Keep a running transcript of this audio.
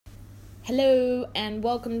Hello and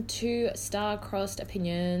welcome to Star-Crossed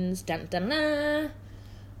Opinions. Dun, dun, dun.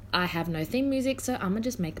 I have no theme music, so I'm gonna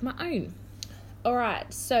just make my own.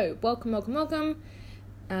 Alright, so welcome.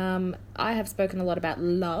 I have spoken a lot about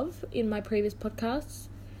love in my previous podcasts.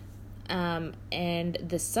 And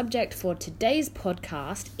the subject for today's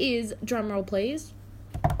podcast is, drumroll please,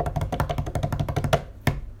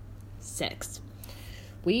 sex.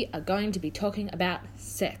 We are going to be talking about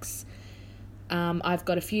sex. I've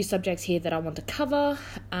got a few subjects here that I want to cover,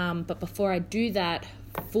 but before I do that,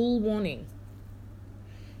 full warning.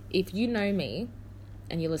 If you know me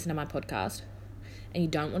and you listen to my podcast and you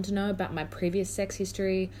don't want to know about my previous sex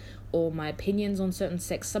history or my opinions on certain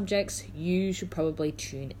sex subjects, you should probably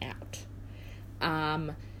tune out.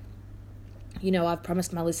 I've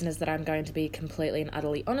promised my listeners that I'm going to be completely and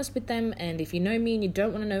utterly honest with them, and if you know me and you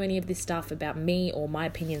don't want to know any of this stuff about me or my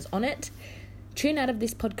opinions on it, tune out of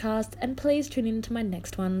this podcast and please tune into my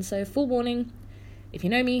next one. So full warning, if you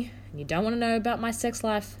know me and you don't want to know about my sex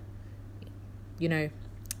life,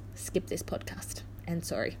 skip this podcast. And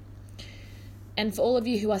sorry. And for all of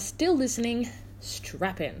you who are still listening,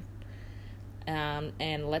 strap in.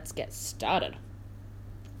 And let's get started.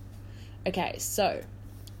 Okay, so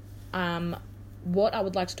what I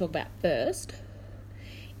would like to talk about first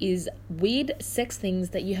is weird sex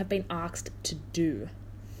things that you have been asked to do.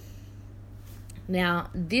 Now,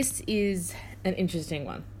 this is an interesting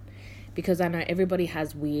one because I know everybody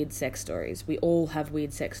has weird sex stories. We all have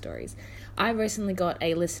weird sex stories. I recently got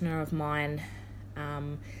a listener of mine,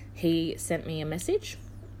 he sent me a message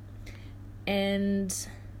and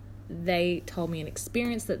they told me an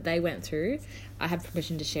experience that they went through. I have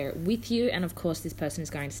permission to share it with you, and of course this person is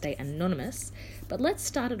going to stay anonymous. But let's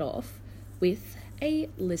start it off with a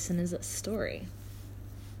listener's story.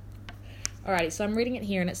 Alrighty, so I'm reading it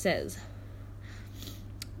here and it says,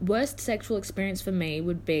 worst sexual experience for me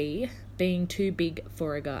would be being too big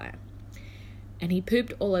for a guy. And he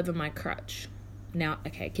pooped all over my crotch. Now,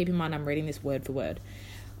 okay, keep in mind I'm reading this word for word.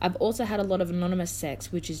 I've also had a lot of anonymous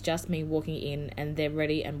sex, which is just me walking in and they're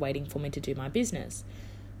ready and waiting for me to do my business.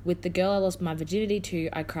 With the girl I lost my virginity to,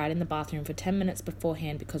 I cried in the bathroom for 10 minutes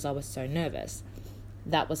beforehand because I was so nervous.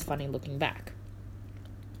 That was funny looking back.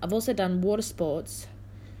 I've also done water sports,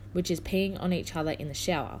 which is peeing on each other in the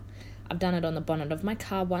shower. I've done it on the bonnet of my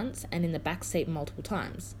car once and in the back seat multiple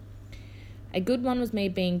times. A good one was me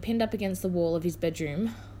being pinned up against the wall of his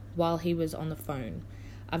bedroom while he was on the phone.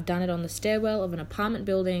 I've done it on the stairwell of an apartment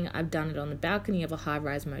building. I've done it on the balcony of a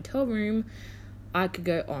high-rise motel room. I could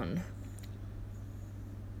go on.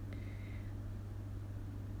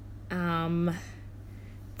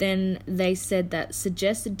 Then they said that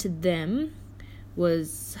suggested to me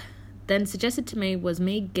was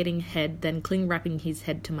me getting head, then cling wrapping his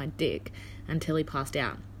head to my dick until he passed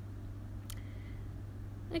out.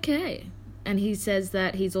 Okay. And he says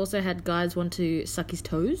that he's also had guys want to suck his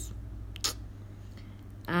toes.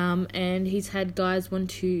 And he's had guys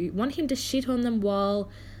want him to shit on them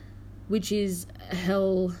which is a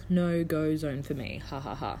hell no-go zone for me. Ha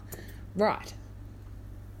ha ha. Right.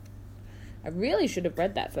 I really should have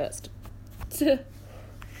read that first.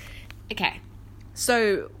 Okay.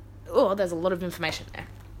 So, there's a lot of information there.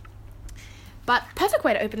 But perfect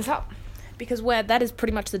way to open this up, because that is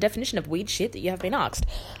pretty much the definition of weird shit that you have been asked.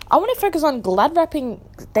 I want to focus on Gladwrapping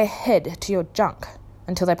their head to your junk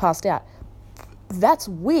until they passed out. That's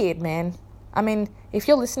weird, man. I mean, if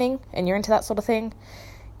you're listening and you're into that sort of thing,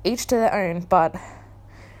 each to their own, but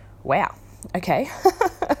wow. Okay.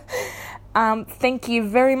 Thank you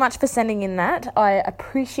very much for sending in that. I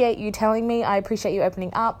appreciate you telling me. I appreciate you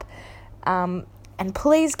opening up. And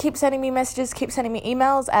please keep sending me messages, keep sending me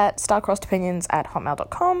emails at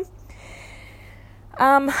starcrossedopinions@hotmail.com.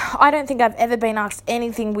 I don't think I've ever been asked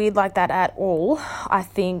anything weird like that at all. I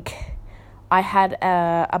think I had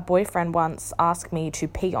a boyfriend once ask me to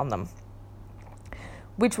pee on them,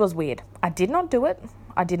 which was weird. I did not do it.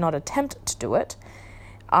 I did not attempt to do it.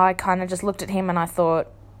 I kind of just looked at him and I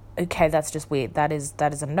thought, okay, that's just weird. That is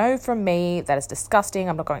a no from me. That is disgusting.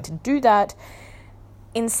 I'm not going to do that.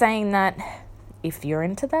 In saying that, if you're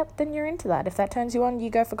into that, then you're into that. If that turns you on, you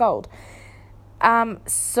go for gold.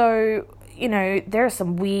 So, there are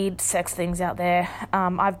some weird sex things out there.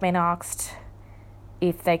 I've been asked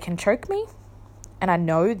if they can choke me. And I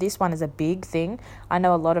know this one is a big thing. I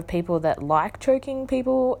know a lot of people that like choking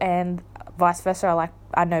people, and vice versa.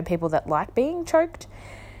 I know people that like being choked,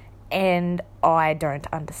 and I don't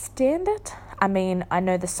understand it. I mean, I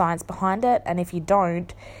know the science behind it, and if you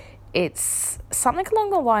don't, it's something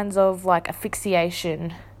along the lines of like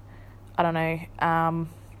asphyxiation. I don't know,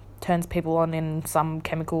 turns people on in some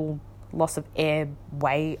chemical loss of air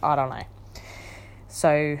way. I don't know.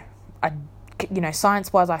 So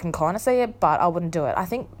science-wise I can kind of see it, but I wouldn't do it. I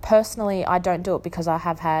think personally I don't do it because I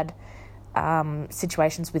have had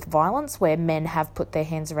situations with violence where men have put their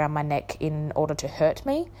hands around my neck in order to hurt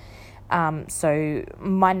me. So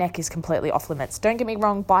my neck is completely off limits. Don't get me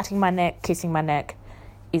wrong, biting my neck, kissing my neck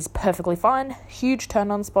is perfectly fine. Huge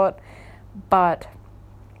turn-on spot. But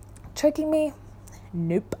choking me,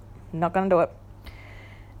 nope, not going to do it.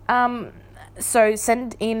 So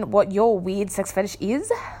send in what your weird sex fetish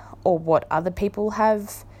is, or what other people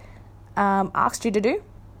have asked you to do,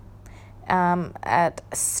 at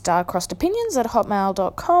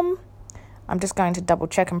starcrossedopinions@hotmail.com. I'm just going to double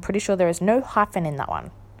check. I'm pretty sure there is no hyphen in that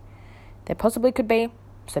one. There possibly could be,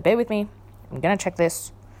 so bear with me. I'm going to check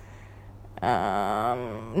this.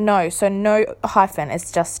 No hyphen.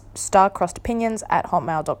 It's just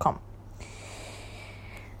starcrossedopinions@hotmail.com.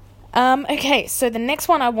 Okay, so the next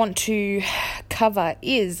one I want to cover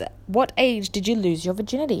is, what age did you lose your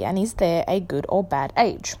virginity, and is there a good or bad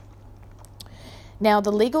age? Now,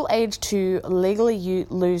 the legal age to legally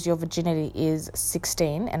lose your virginity is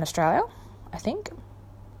 16 in Australia, I think.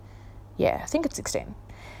 Yeah, I think it's 16.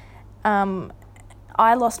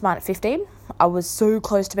 I lost mine at 15. I was so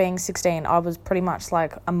close to being 16. I was pretty much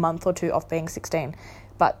like a month or two off being 16.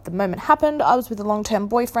 But the moment happened, I was with a long-term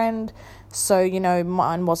boyfriend, so,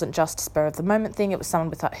 mine wasn't just a spur of the moment thing. It was someone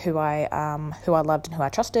with who I loved and who I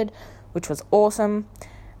trusted, which was awesome.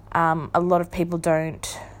 A lot of people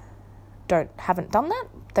haven't done that.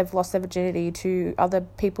 They've lost their virginity to other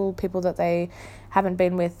people that they haven't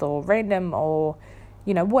been with, or random, or,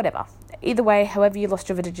 whatever. Either way, however you lost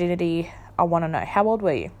your virginity, I want to know, how old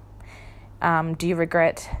were you? Do you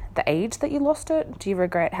regret the age that you lost it? Do you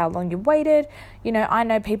regret how long you waited? I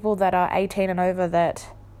know people that are 18 and over that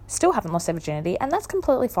still haven't lost their virginity, and that's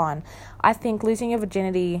completely fine. I think losing your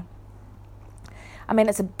virginity,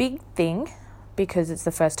 it's a big thing because it's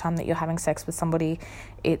the first time that you're having sex with somebody.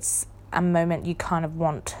 It's a moment you kind of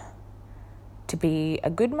want to be a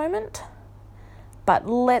good moment. But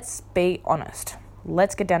let's be honest.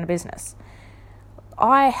 Let's get down to business.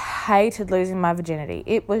 I hated losing my virginity.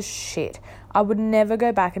 It was shit. I would never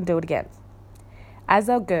go back and do it again. As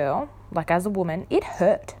a girl, as a woman, it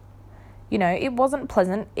hurt. It wasn't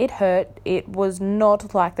pleasant. It hurt. It was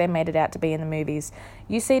not like they made it out to be in the movies.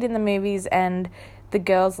 You see it in the movies and the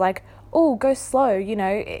girl's like, oh, go slow,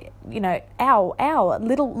 ow,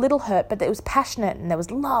 little hurt, but it was passionate and there was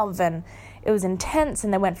love and it was intense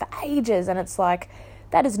and they went for ages, and it's like,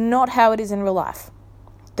 that is not how it is in real life.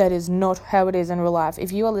 That is not how it is in real life.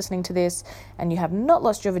 If you are listening to this and you have not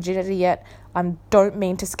lost your virginity yet, I don't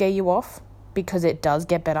mean to scare you off, because it does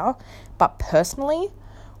get better. But personally,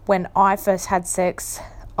 when I first had sex,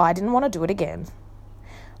 I didn't want to do it again.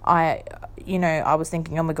 I was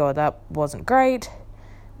thinking, oh my God, that wasn't great.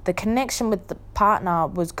 The connection with the partner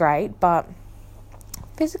was great, but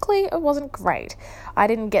physically it wasn't great. I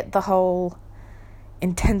didn't get the whole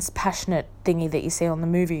intense, passionate thingy that you see on the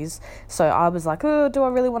movies. So I was like, oh, do I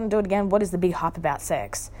really want to do it again? What is the big hype about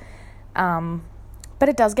sex? But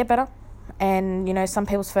it does get better. And, some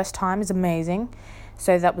people's first time is amazing.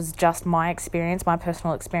 So that was just my experience, my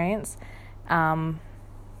personal experience.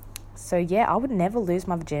 So yeah, I would never lose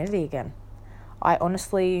my virginity again. I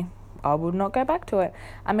would not go back to it.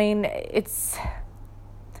 It's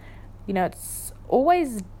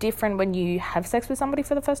always different when you have sex with somebody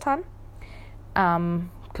for the first time.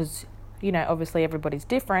 Because, obviously everybody's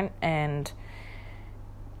different and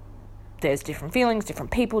there's different feelings, different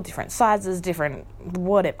people, different sizes, different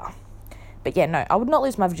whatever. But yeah, no, I would not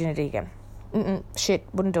lose my virginity again. Shit,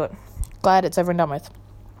 wouldn't do it. Glad it's over and done with.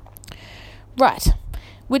 Right,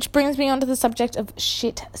 which brings me on to the subject of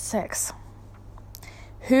shit sex.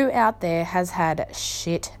 Who out there has had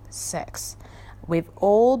shit sex? We've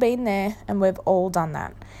all been there and we've all done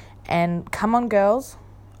that. And come on, girls,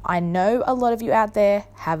 I know a lot of you out there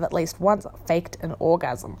have at least once faked an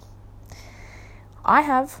orgasm. I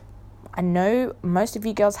have. I know most of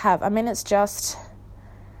you girls have.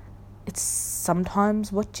 It's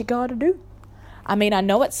sometimes what you gotta do. I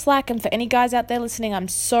know it's slack, and for any guys out there listening, I'm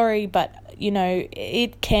sorry, but,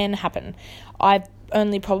 it can happen. I've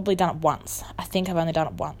only probably done it once. I think I've only done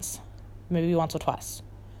it once. Maybe once or twice.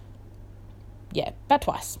 Yeah, about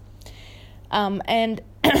twice. And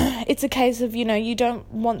it's a case of, you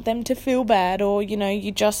don't want them to feel bad, or, you're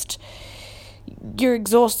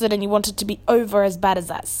exhausted and you want it to be over, as bad as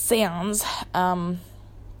that sounds.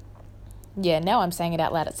 Yeah, now I'm saying it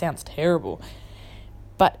out loud, it sounds terrible.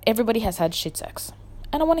 But everybody has had shit sex,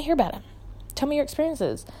 and I want to hear about it. Tell me your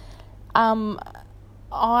experiences.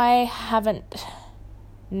 I haven't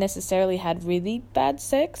necessarily had really bad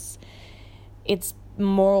sex. It's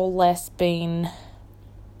more or less been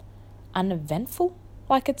uneventful.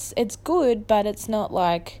 Like, it's good, but it's not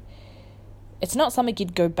something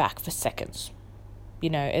you'd go back for seconds.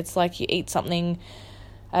 It's like you eat something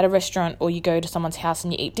at a restaurant, or you go to someone's house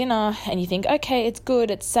and you eat dinner and you think, okay, it's good,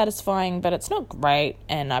 it's satisfying, but it's not great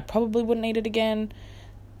and I probably wouldn't eat it again.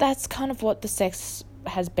 That's kind of what the sex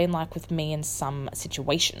has been like with me in some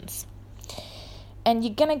situations. And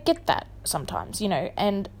you're going to get that sometimes,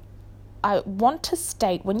 and I want to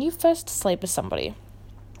state, when you first sleep with somebody,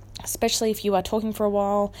 especially if you are talking for a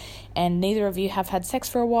while and neither of you have had sex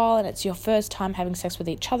for a while and it's your first time having sex with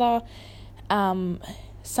each other,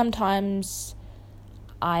 sometimes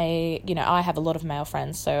I have a lot of male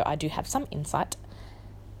friends, so I do have some insight.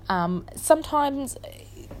 Sometimes,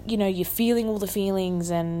 you're feeling all the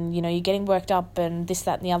feelings and, you're getting worked up and this,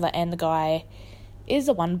 that, and the other, and the guy is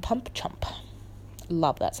a one-pump chump.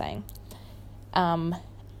 Love that saying.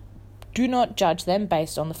 Do not judge them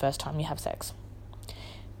based on the first time you have sex,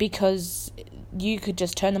 because you could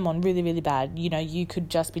just turn them on really, really bad. You could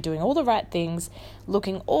just be doing all the right things,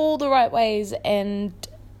 looking all the right ways, and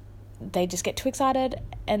they just get too excited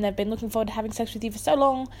and they've been looking forward to having sex with you for so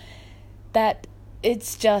long that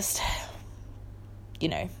it's just,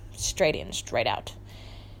 straight in, straight out.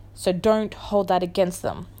 So don't hold that against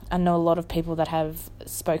them. I know a lot of people that have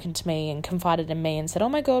spoken to me and confided in me and said, oh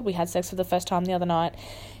my God, we had sex for the first time the other night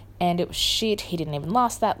and it was shit. He didn't even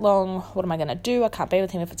last that long. What am I going to do? I can't be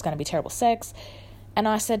with him if it's going to be terrible sex. And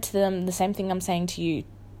I said to them the same thing I'm saying to you.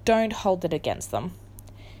 Don't hold it against them.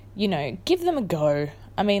 Give them a go.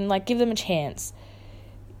 Give them a chance.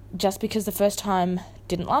 Just because the first time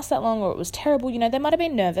didn't last that long or it was terrible, they might have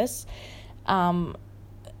been nervous.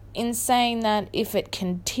 In saying that, if it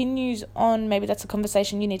continues on, maybe that's a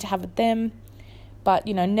conversation you need to have with them. But,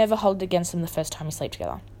 never hold it against them the first time you sleep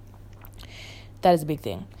together. That is a big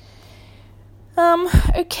thing.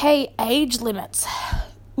 Okay, age limits.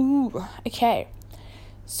 Ooh, okay.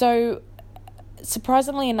 So,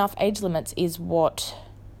 surprisingly enough, age limits is what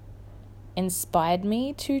inspired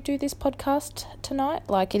me to do this podcast tonight.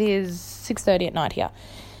 Like, it is 6:30 at night here.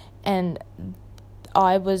 And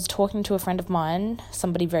I was talking to a friend of mine,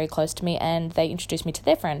 somebody very close to me, and they introduced me to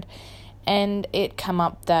their friend. And it came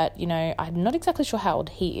up that, I'm not exactly sure how old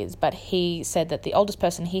he is, but he said that the oldest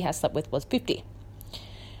person he has slept with was 50.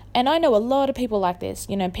 And I know a lot of people like this,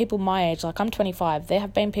 people my age, like I'm 25. There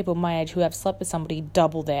have been people my age who have slept with somebody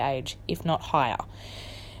double their age, if not higher.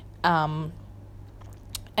 And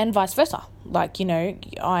vice versa. Like,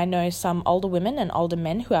 I know some older women and older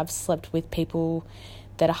men who have slept with people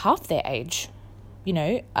that are half their age,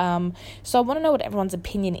 So I want to know what everyone's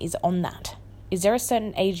opinion is on that. Is there a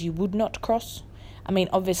certain age you would not cross?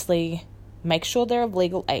 Obviously, make sure they're of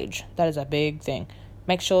legal age. That is a big thing.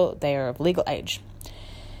 Make sure they are of legal age.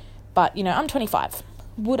 But, I'm 25.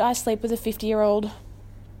 Would I sleep with a 50-year-old?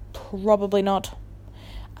 Probably not.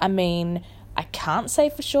 I can't say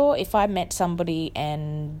for sure. If I met somebody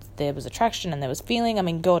and there was attraction and there was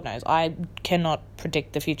feeling, God knows, I cannot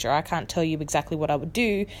predict the future. I can't tell you exactly what I would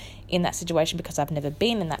do in that situation because I've never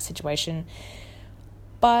been in that situation.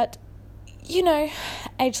 But,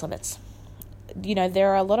 age limits. There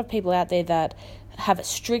are a lot of people out there that have a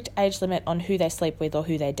strict age limit on who they sleep with or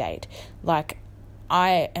who they date. Like,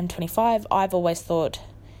 I am 25. I've always thought,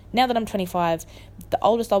 now that I'm 25, the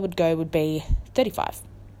oldest I would go would be 35.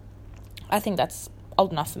 I think that's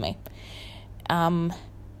old enough for me. And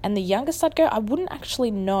the youngest I'd go, I wouldn't actually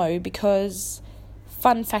know, because,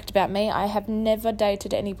 fun fact about me, I have never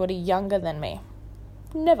dated anybody younger than me.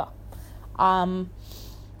 Never.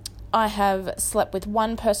 I have slept with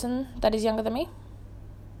one person that is younger than me.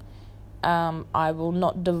 I will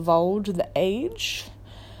not divulge the age.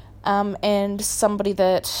 And somebody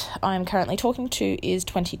that I'm currently talking to is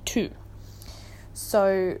 22.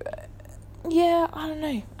 So, yeah, I don't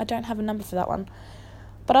know. I don't have a number for that one.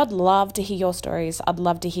 But I'd love to hear your stories. I'd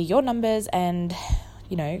love to hear your numbers and,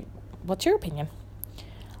 what's your opinion?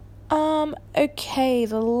 Okay,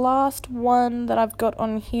 the last one that I've got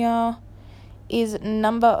on here is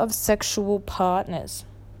number of sexual partners.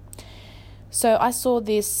 So I saw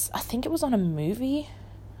this, I think it was on a movie.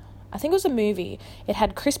 It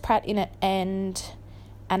had Chris Pratt in it and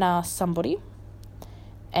Anna somebody.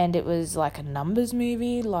 And it was like a numbers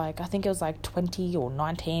movie. Like, I think it was like 20 or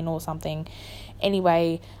 19 or something.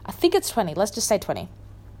 Anyway, I think it's 20. Let's just say 20.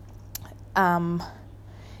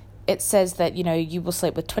 It says that, you will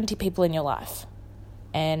sleep with 20 people in your life.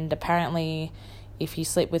 And apparently, if you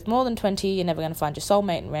sleep with more than 20, you're never going to find your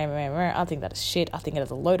soulmate. And I think that is shit. I think it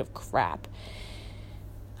is a load of crap.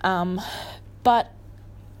 But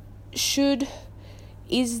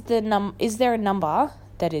is there a number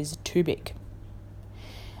that is too big?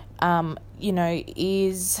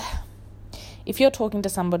 if you're talking to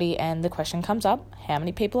somebody and the question comes up, how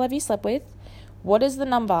many people have you slept with? What is the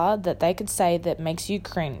number that they could say that makes you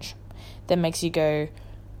cringe, that makes you go,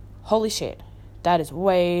 holy shit, that is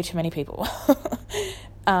way too many people?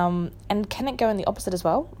 And can it go in the opposite as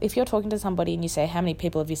well? If you're talking to somebody and you say, how many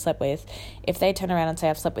people have you slept with? If they turn around and say,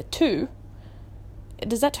 I've slept with 2,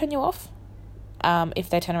 does that turn you off? If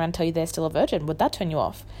they turn around and tell you they're still a virgin, would that turn you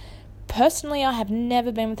off? Personally, I have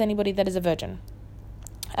never been with anybody that is a virgin.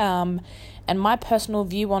 And my personal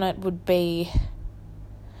view on it would be,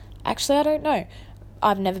 actually, I don't know.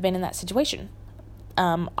 I've never been in that situation.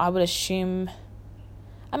 I would assume,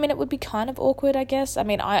 it would be kind of awkward, I guess. I'm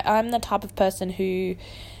the type of person who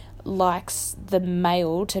likes the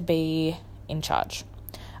male to be in charge.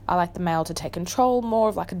 I like the male to take control, more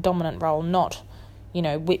of like a dominant role, not,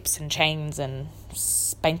 whips and chains and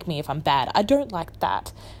spank me if I'm bad. I don't like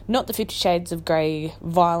that. Not the 50 Shades of Grey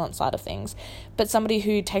violent side of things, but somebody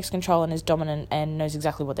who takes control and is dominant and knows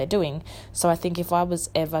exactly what they're doing. So I think if I was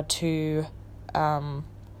ever to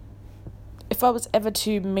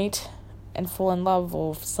meet and fall in love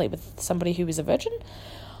or sleep with somebody who is a virgin,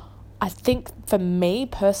 I think for me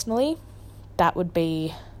personally, that would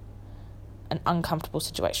be an uncomfortable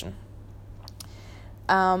situation.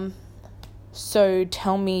 So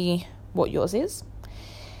tell me what yours is.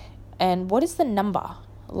 And what is the number?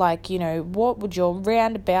 Like, what would your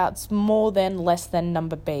roundabouts more than, less than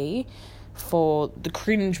number be for the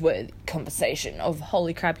cringeworthy conversation of,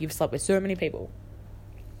 holy crap, you've slept with so many people?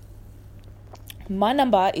 My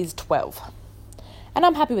number is 12. And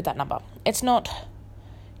I'm happy with that number. It's not,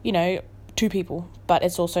 2 people, but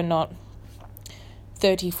it's also not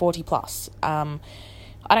 30, 40 plus.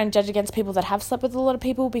 I don't judge against people that have slept with a lot of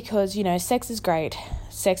people because, sex is great.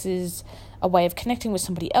 Sex is a way of connecting with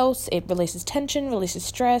somebody else. It releases tension, releases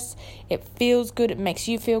stress. It feels good. It makes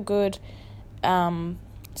you feel good. So,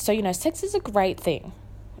 sex is a great thing.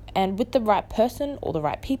 And with the right person or the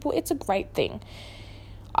right people, it's a great thing.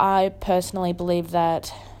 I personally believe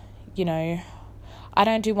that, I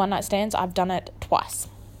don't do one-night stands. I've done it twice.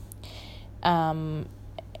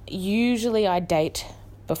 Usually I date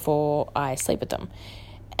before I sleep with them.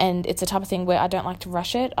 And it's a type of thing where I don't like to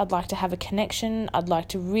rush it. I'd like to have a connection. I'd like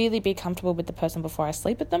to really be comfortable with the person before I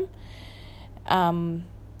sleep with them.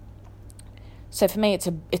 So for me,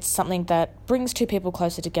 it's something that brings 2 people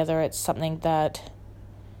closer together. It's something that,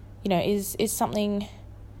 is something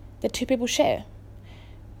that 2 people share.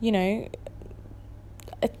 I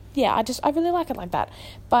really like it like that.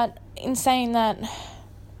 But in saying that,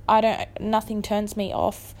 nothing turns me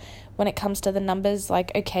off when it comes to the numbers.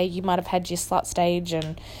 Like, okay, you might have had your slut stage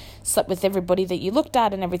and slept with everybody that you looked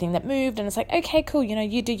at and everything that moved, and it's like, okay, cool,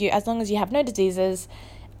 you do you, as long as you have no diseases,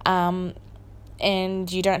 and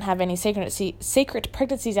you don't have any secret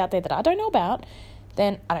pregnancies out there that I don't know about,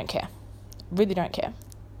 then I don't care. Really don't care.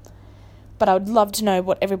 But I would love to know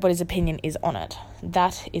what everybody's opinion is on it.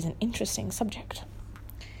 That is an interesting subject.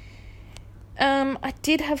 I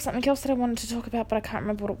did have something else that I wanted to talk about, but I can't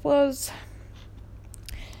remember what it was.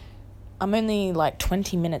 I'm only like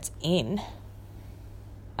 20 minutes in.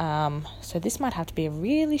 So this might have to be a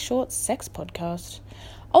really short sex podcast.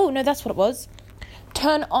 Oh, no, that's what it was.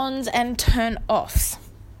 Turn-ons and turn-offs.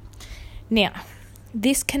 Now,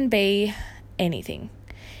 this can be anything.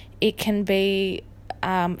 It can be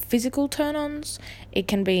physical turn-ons. It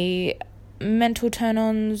can be mental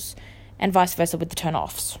turn-ons, and vice versa with the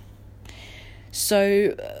turn-offs.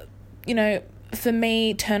 So, for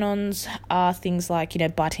me, turn-ons are things like,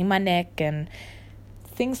 biting my neck and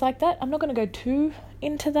things like that. I'm not going to go too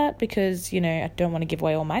into that because, I don't want to give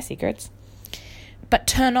away all my secrets. But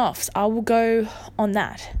turn-offs, I will go on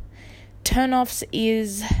that. Turn-offs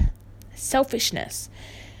is selfishness.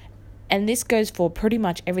 And this goes for pretty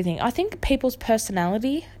much everything. I think people's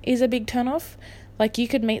personality is a big turn-off. Like, you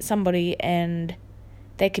could meet somebody and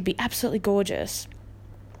they could be absolutely gorgeous,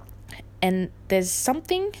 and there's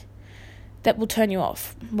something that will turn you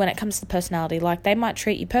off when it comes to personality. Like, they might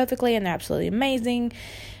treat you perfectly and they're absolutely amazing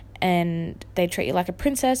and they treat you like a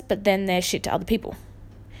princess, but then they're shit to other people.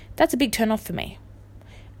 That's a big turn off for me.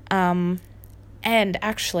 And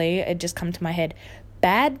actually, it just come to my head,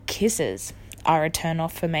 bad kisses are a turn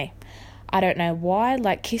off for me. I don't know why.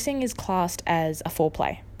 Like, kissing is classed as a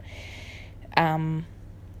foreplay.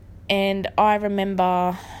 And I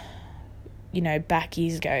remember, back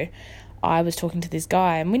years ago, I was talking to this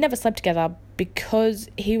guy and we never slept together because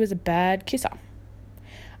he was a bad kisser.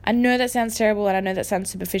 I know that sounds terrible and I know that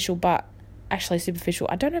sounds superficial, but actually superficial.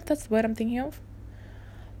 I don't know if that's the word I'm thinking of.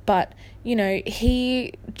 But,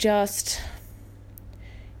 he just,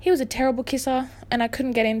 he was a terrible kisser and I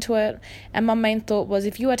couldn't get into it. And my main thought was,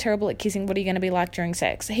 if you are terrible at kissing, what are you going to be like during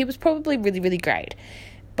sex? He was probably really, really great.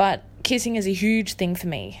 But kissing is a huge thing for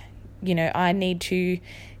me. You know, I need to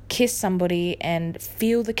kiss somebody and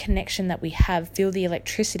feel the connection that we have, feel the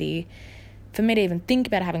electricity for me to even think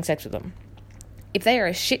about having sex with them. If they are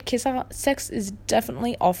a shit kisser, sex is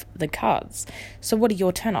definitely off the cards. So what are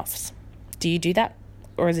your turn-offs? Do you do that?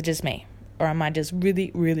 Or is it just me? Or am I just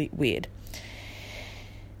really, really weird?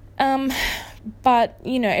 But,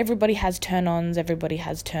 you know, everybody has turn-ons, everybody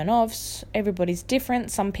has turn-offs, everybody's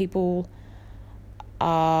different. Some people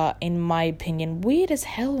are, in my opinion, weird as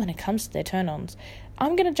hell when it comes to their turn-ons.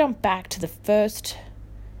 I'm going to jump back to the first,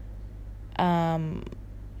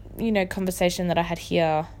 conversation that I had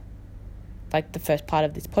here, like the first part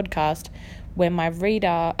of this podcast, where my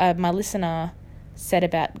listener said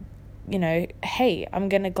about, hey, I'm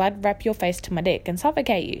going to glad wrap your face to my dick and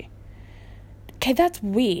suffocate you. Okay, that's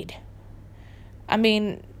weird. I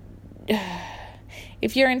mean,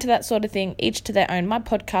 if you're into that sort of thing, each to their own. My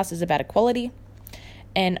podcast is about equality,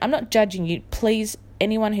 and I'm not judging you. Please,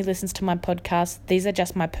 anyone who listens to my podcast, these are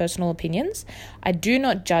just my personal opinions. I do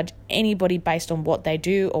not judge anybody based on what they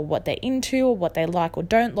do or what they're into or what they like or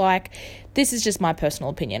don't like. This is just my personal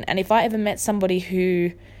opinion. And if I ever met somebody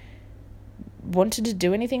who wanted to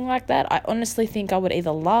do anything like that, I honestly think I would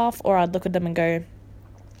either laugh or I'd look at them and go,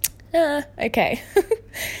 okay.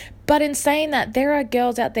 But in saying that, there are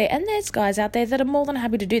girls out there and there's guys out there that are more than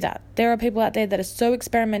happy to do that. There are people out there that are so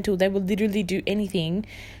experimental, they will literally do anything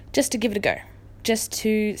just to give it a go, just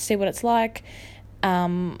to see what it's like.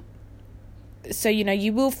 So,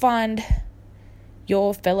 you will find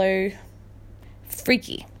your fellow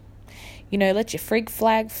freaky. Let your freak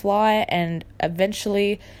flag fly, and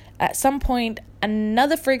eventually, at some point,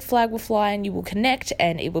 another freak flag will fly and you will connect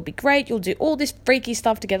and it will be great. You'll do all this freaky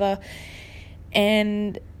stuff together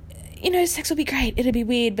and, sex will be great. It'll be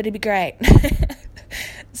weird, but it'll be great.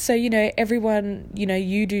 So, everyone,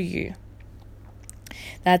 you do you.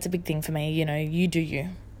 That's a big thing for me. You do you.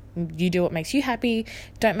 You do what makes you happy.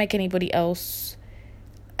 Don't make anybody else,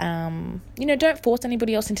 don't force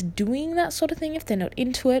anybody else into doing that sort of thing if they're not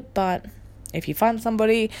into it. But if you find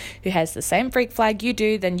somebody who has the same freak flag you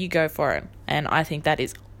do, then you go for it. And I think that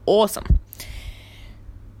is awesome.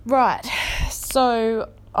 Right. So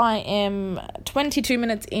I am 22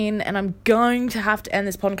 minutes in and I'm going to have to end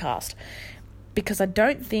this podcast because I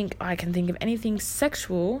don't think I can think of anything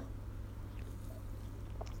sexual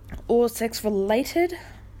or sex related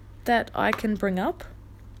that I can bring up.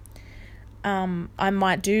 I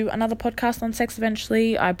might do another podcast on sex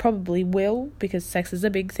eventually. I probably will because sex is a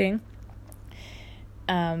big thing.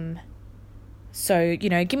 So,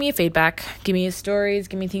 give me your feedback, give me your stories,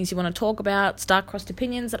 give me things you want to talk about,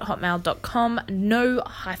 starcrossedopinions@hotmail.com, no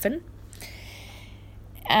hyphen.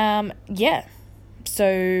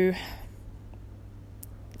 So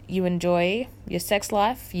you enjoy your sex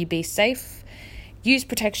life, you be safe, use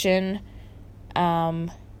protection,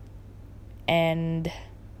 and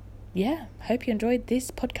hope you enjoyed this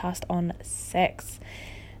podcast on sex.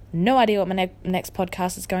 No idea what my next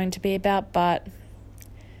podcast is going to be about, but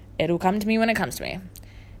it'll come to me when it comes to me.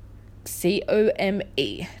 COME.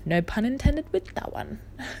 No pun intended with that one.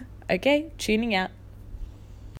 Okay, tuning out.